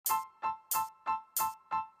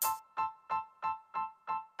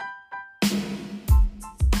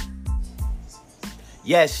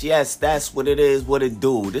Yes, that's what it is, what it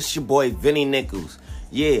do. This your boy, Vinny Nichols.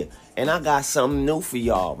 Yeah, and I got something new for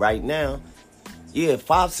y'all right now. Yeah,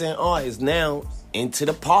 5 Cent Art is now into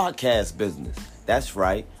the podcast business. That's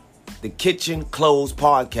right. The Kitchen Clothes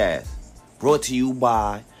Podcast. Brought to you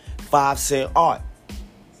by 5 Cent Art.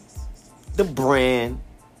 The brand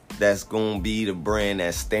that's going to be the brand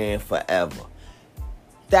that stand forever.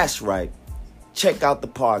 That's right. Check out the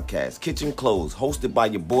podcast, Kitchen Clothes, hosted by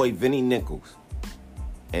your boy, Vinny Nichols.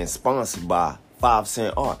 And sponsored by 5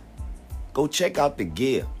 Cent Art. Go check out the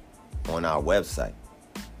gear on our website.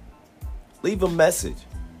 Leave a message.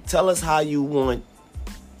 Tell us how you want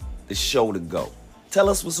the show to go. Tell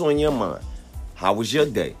us what's on your mind. How was your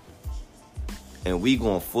day? And we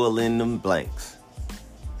gonna fill in them blanks.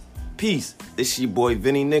 Peace. This your boy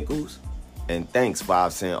Vinny Nichols. And thanks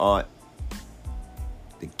 5 Cent Art.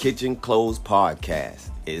 The Kitchen Clothes Podcast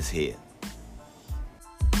is here.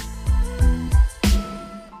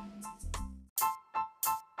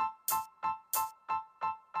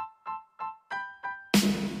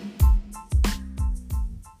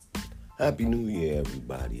 Happy New Year,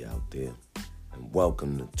 everybody out there, and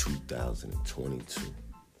welcome to 2022,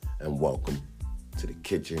 and welcome to the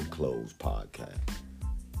Kitchen Clothes Podcast.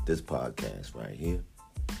 This podcast right here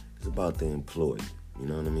is about the employee, you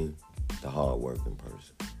know what I mean? The hard-working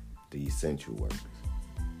person, the essential workers.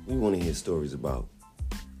 We want to hear stories about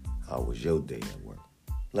how was your day at work.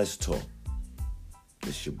 Let's talk.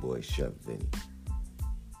 This your boy, Chef Vinny.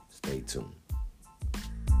 Stay tuned.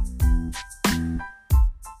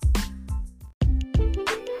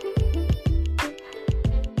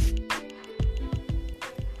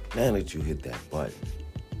 Now that you hit that button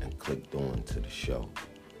and clicked on to the show,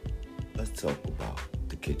 let's talk about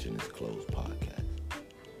the Kitchen is Closed podcast.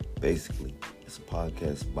 Basically, it's a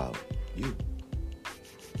podcast about you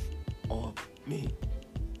or me.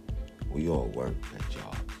 We all work at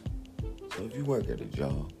jobs. So if you work at a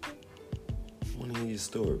job, I want to hear your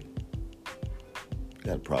story. You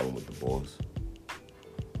got a problem with the boss?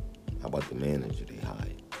 How about the manager they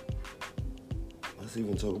hired? Let's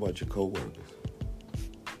even talk about your coworkers.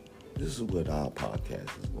 This is what our podcast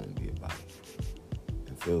is going to be about.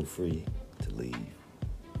 And feel free to leave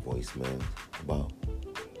voicemails about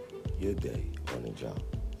your day on the job.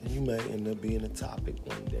 And you may end up being a topic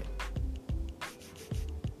one day.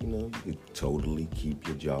 You know, you could totally keep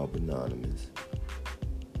your job anonymous.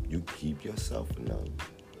 You keep yourself anonymous.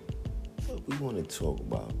 But we want to talk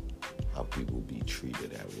about how people be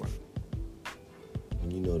treated at work.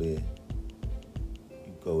 And you know that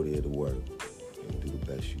you go there to work and do the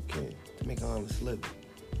best you can to make an honest living.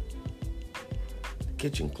 The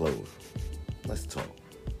kitchen closed. Let's talk.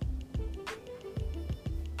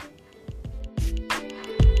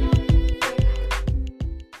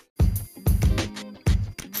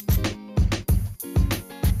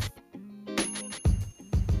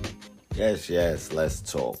 Yes, let's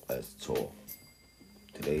talk.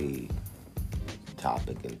 Today's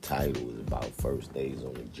topic and title is about first days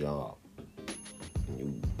on the job. And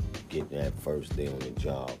you getting that first day on the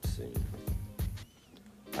job scene.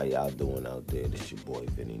 How y'all doing out there? This your boy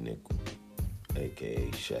Vinny Nichols,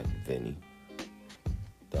 a.k.a. Chef Vinny,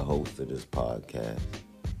 the host of this podcast.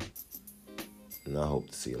 And I hope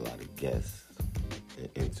to see a lot of guests and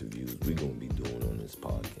interviews we're going to be doing on this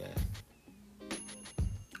podcast.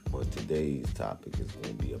 But today's topic is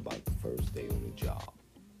going to be about the first day on the job.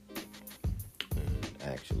 And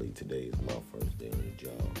actually, today is my first day on the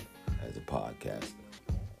job as a podcaster.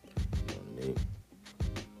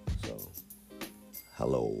 So,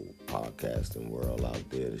 hello, podcasting world out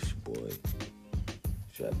there. This your boy,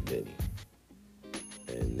 Chef Vinny.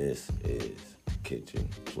 And this is the Kitchen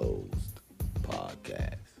Closed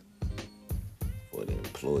Podcast for the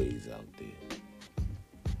employees out there.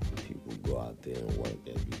 People go out there and work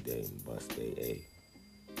every day and bust their A.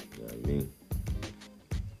 You know what I mean?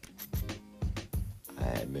 I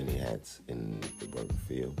had many hats in the work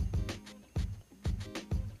field.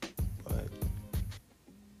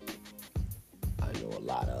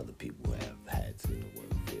 A lot of other people have hats in the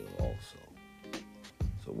work field also.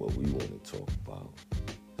 So what we want to talk about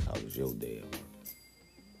is how was your day at work?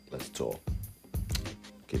 Let's talk.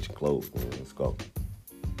 Kitchen closed, man. Let's go.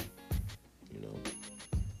 You know,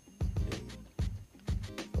 and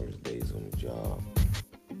first days on the job.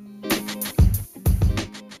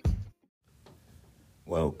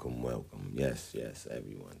 Welcome. Yes,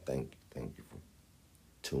 everyone. Thank you for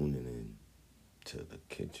tuning in to the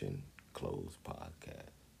Kitchen Closed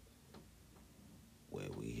Podcast, where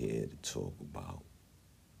we here to talk about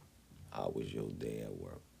how was your day at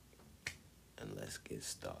work. And let's get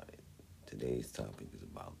started. Today's topic is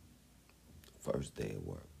about first day at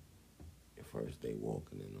work. Your first day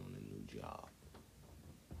walking in on a new job.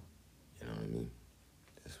 You know what I mean?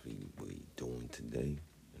 That's what we doing today,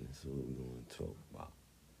 and that's what we're going to talk about.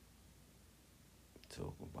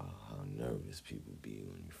 Talk about how nervous people be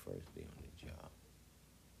on your first day on the job.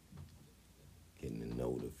 Getting to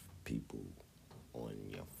know the people on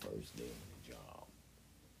your first day on the job.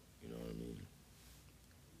 You know what I mean?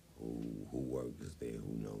 Who works there,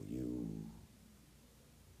 who know you.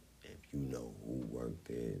 If you know who worked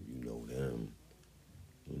there, if you know them.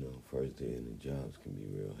 You know, first day in the jobs can be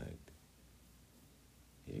real hectic.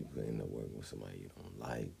 You could end up working with somebody you don't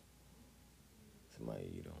like,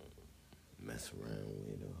 somebody you don't mess around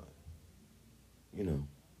with, or, you know.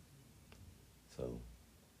 So,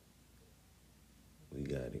 we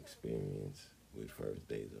got experience with first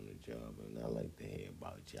days on the job, and I like to hear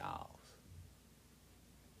about y'all's.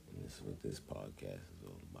 And this is what this podcast is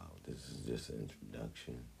all about. This is just an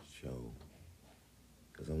introduction show,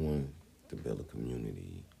 because I want to build a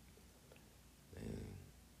community, and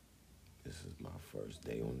this is my first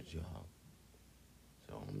day on the job.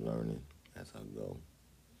 So I'm learning as I go.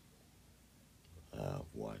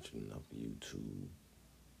 I've watched enough YouTube,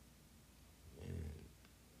 and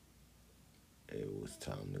it was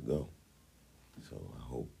time to go. So I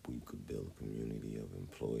hope we could build a community of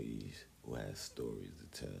employees who has stories to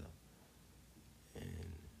tell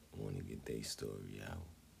and want to get their story out.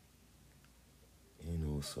 And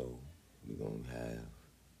also, we're going to have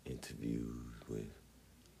interviews with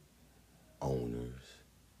owners,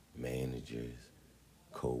 managers,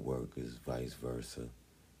 co-workers, vice versa.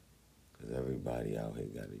 Because everybody out here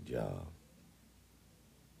got a job.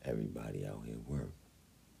 Everybody out here work.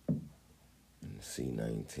 In the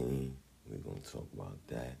C-19, we're going to talk about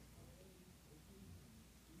that.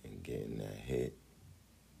 And getting that hit.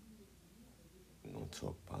 We're going to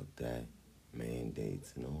talk about that.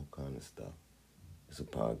 Mandates and all kind of stuff. It's a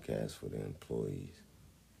podcast for the employees,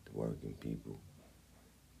 the working people.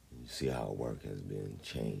 And you see how work has been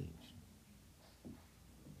changed.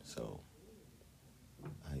 So,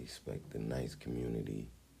 I expect a nice community.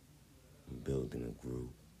 I'm building a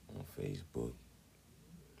group on Facebook,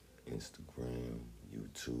 Instagram,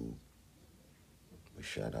 YouTube. But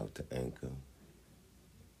shout out to Anchor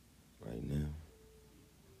right now.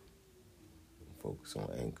 I'm focused on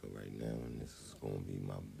Anchor right now, and this is going to be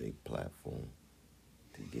my big platform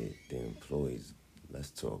to get the employees. Let's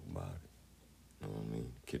talk about it. You know what I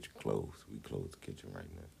mean? Kitchen closed. We closed the kitchen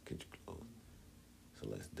right now. Kitchen closed. So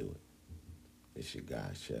let's do it. It's your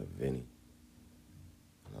guy, Chef Vinny.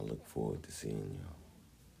 And I look forward to seeing y'all.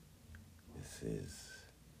 This is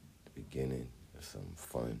the beginning of something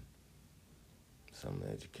fun, something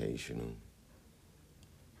educational.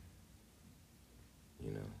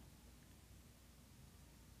 You know.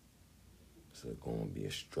 It's going to be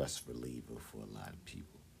a stress reliever for a lot of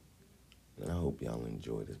people. And I hope y'all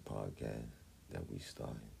enjoy this podcast that we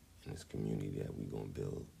started and this community that we're going to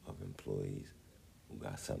build of employees who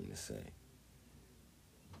got something to say.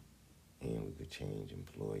 And we could change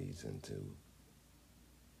employees into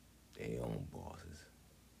their own bosses.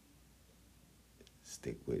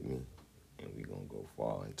 Stick with me, and we're going to go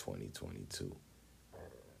far in 2022.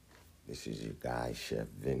 This is your guy, Chef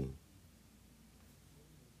Vinny.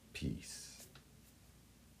 Peace.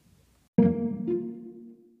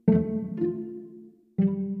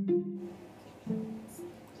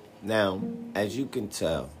 Now, as you can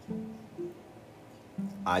tell,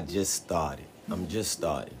 I just started. I'm just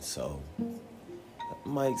starting, so it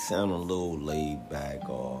might sound a little laid back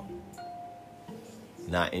or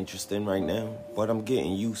not interesting right now, but I'm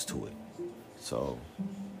getting used to it. So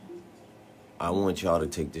I want y'all to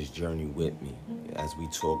take this journey with me as we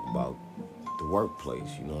talk about the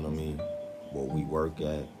workplace, you know what I mean? What we work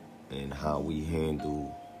at and how we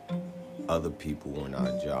handle other people on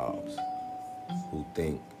our jobs who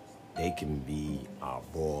think they can be our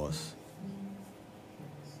boss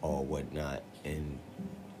or whatnot, and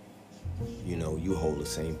you know, you hold the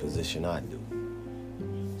same position I do.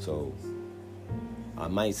 So I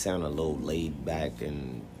might sound a little laid back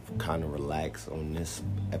and kind of relaxed on this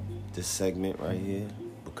segment right here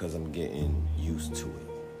because I'm getting used to it.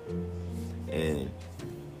 And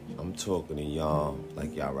I'm talking to y'all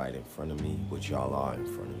like y'all right in front of me, but y'all are in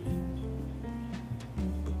front of me.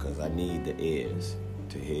 Because I need the ears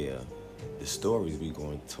to hear the stories we're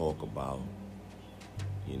going to talk about.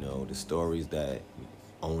 You know, the stories that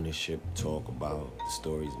ownership talk about, the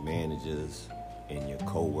stories managers and your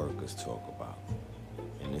co-workers talk about.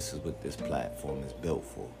 And this is what this platform is built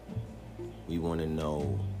for. We want to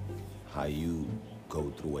know how you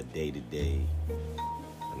go through a day-to-day,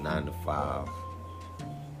 a 9 to 5,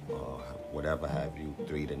 or whatever have you,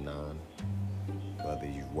 3 to 9. whether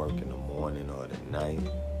you work in the morning or the night.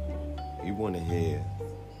 We want to hear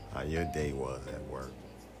how your day was at work.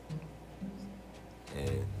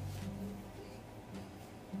 And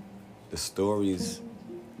the story's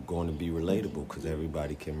going to be relatable because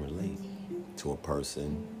everybody can relate to a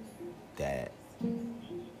person that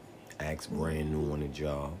acts brand new on the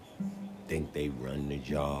job, think they run the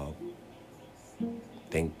job,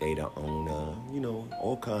 think they the owner,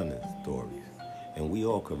 all kind of stories. And we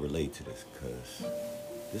all could relate to this because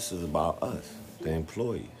this is about us, the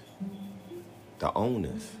employees, the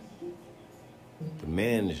owners, the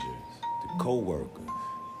managers, the co-workers.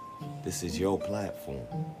 This is your platform.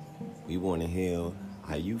 We want to hear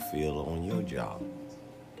how you feel on your job.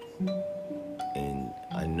 And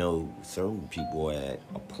I know certain people are at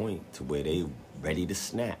a point to where they ready to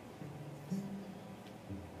snap.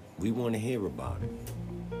 We want to hear about it.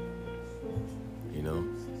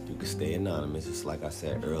 You can stay anonymous, just like I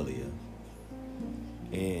said earlier.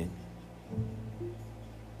 And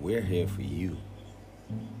we're here for you.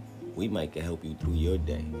 We might can help you through your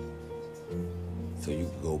day so you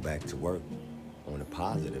can go back to work on a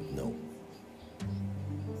positive note.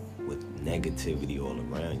 With negativity all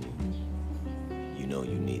around you, you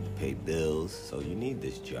need to pay bills, so you need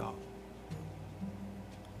this job.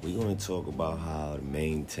 We're going to talk about how to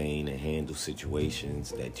maintain and handle situations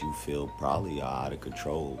that you feel probably are out of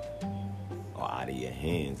control or out of your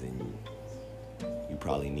hands, and you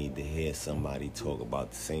probably need to hear somebody talk about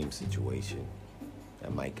the same situation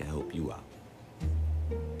that might help you out.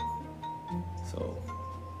 So,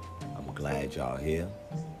 I'm glad y'all here.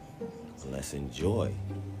 Let's enjoy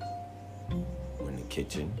when the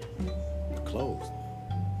kitchen closed.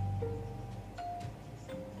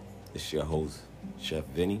 It's your host, Chef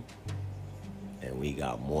Vinny, and we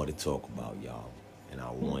got more to talk about, y'all. And I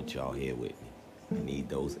want y'all here with me. I need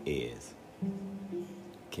those ears.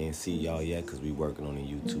 Can't see y'all yet because we working on a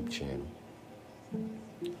YouTube channel,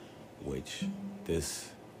 which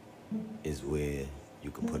this is where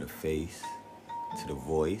you can put a face to the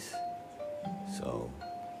voice. So,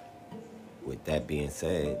 with that being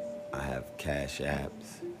said, I have Cash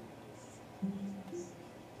Apps,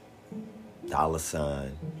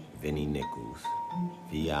 $ Vinny Nichols,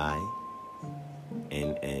 VINNIENICKLES,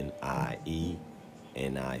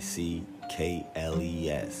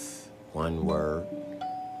 one word,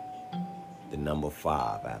 the number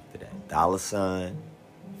 5 after that. $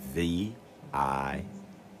 VINNINICKLES.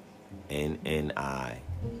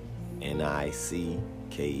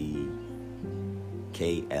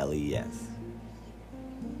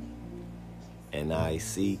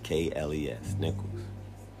 NICKLES, Nichols,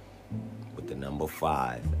 with the number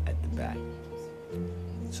 5 at the back.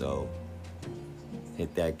 So,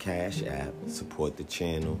 hit that Cash App, support the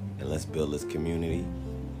channel, and let's build this community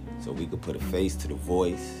so we can put a face to the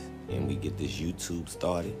voice and we get this YouTube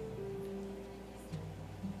started.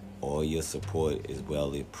 All your support is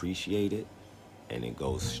well appreciated, and it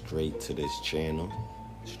goes straight to this channel,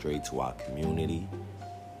 straight to our community,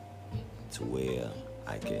 to where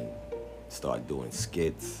I can start doing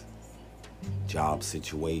skits, job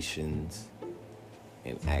situations,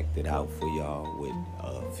 and act it out for y'all with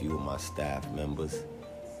a few of my staff members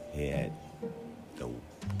here at the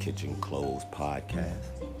Kitchen Closed podcast.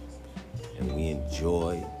 And we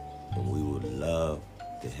enjoy, and we would love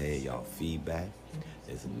to hear y'all feedback.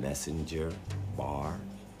 There's a messenger bar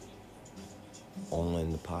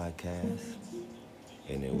on the podcast,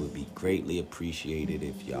 and it would be greatly appreciated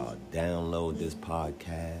if y'all download this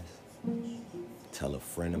podcast, tell a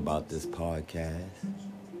friend about this podcast.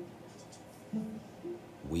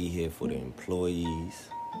 We here for the employees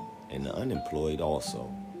and the unemployed also.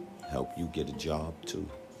 Help you get a job too.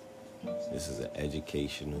 This is an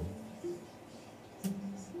educational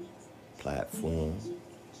platform,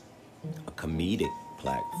 a comedic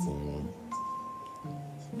platform,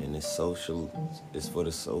 and it's for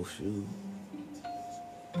the social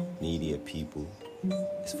media people.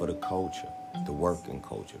 It's for the culture, the working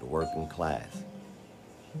class.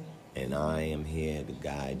 And I am here to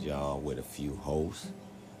guide y'all with a few hosts,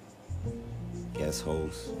 guest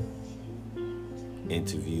hosts,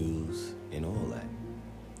 interviews, and all that.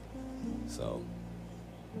 So,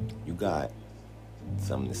 you got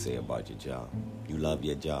something to say about your job. You love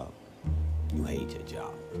your job. You hate your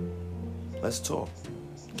job. Let's talk.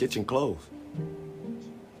 Kitchen closed.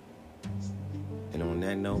 And on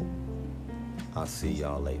that note, I'll see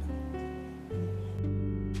y'all later.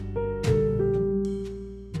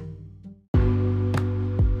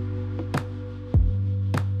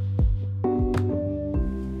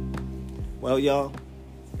 Well, y'all,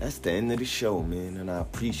 that's the end of the show, man, and I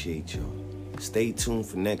appreciate y'all. Stay tuned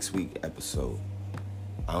for next week's episode.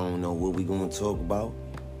 I don't know what we gonna talk about,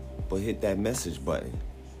 but hit that message button.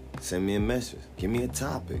 Send me a message. Give me a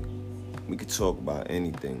topic. We could talk about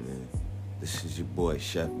anything, man. This is your boy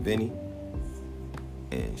Chef Vinny,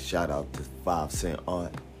 and shout out to 5 Cent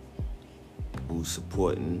Art, who's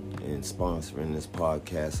supporting and sponsoring this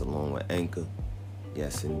podcast along with Anchor.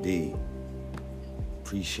 Yes, indeed.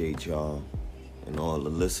 Appreciate y'all and all the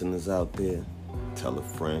listeners out there. Tell a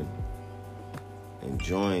friend and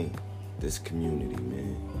join this community,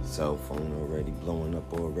 man. Cell phone already blowing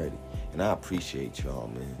up already. And I appreciate y'all,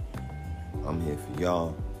 man. I'm here for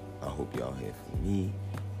y'all. I hope y'all here for me.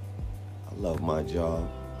 I love my job.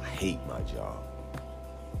 I hate my job.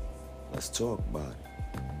 Let's talk about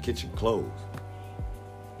it. Kitchen closed.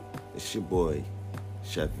 It's your boy,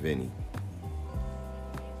 Chef Vinny.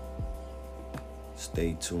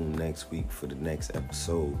 Stay tuned next week for the next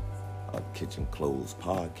episode of Kitchen Closed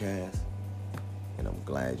Podcast. And I'm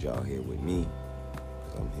glad y'all here with me,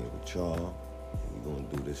 because I'm here with y'all. And we're going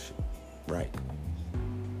to do this shit right.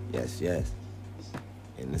 Yes, yes.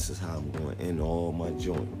 And this is how I'm going to end all my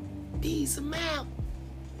joints. Peace them out.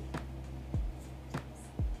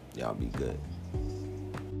 Y'all be good.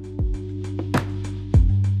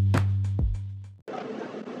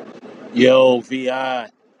 Yo, VI,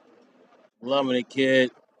 loving it,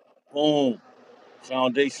 kid. Boom.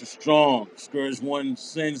 Foundation strong. Scourge one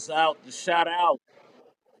sends out the shout out.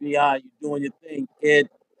 VI, you doing your thing, kid.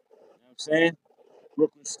 You know what I'm saying?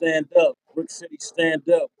 Brooklyn, stand up. Brick City, stand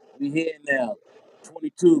up. We here now.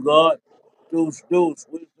 22, God. Deuce, deuce.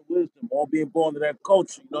 Wisdom, wisdom. All being born to that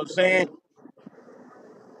culture. You know what I'm saying?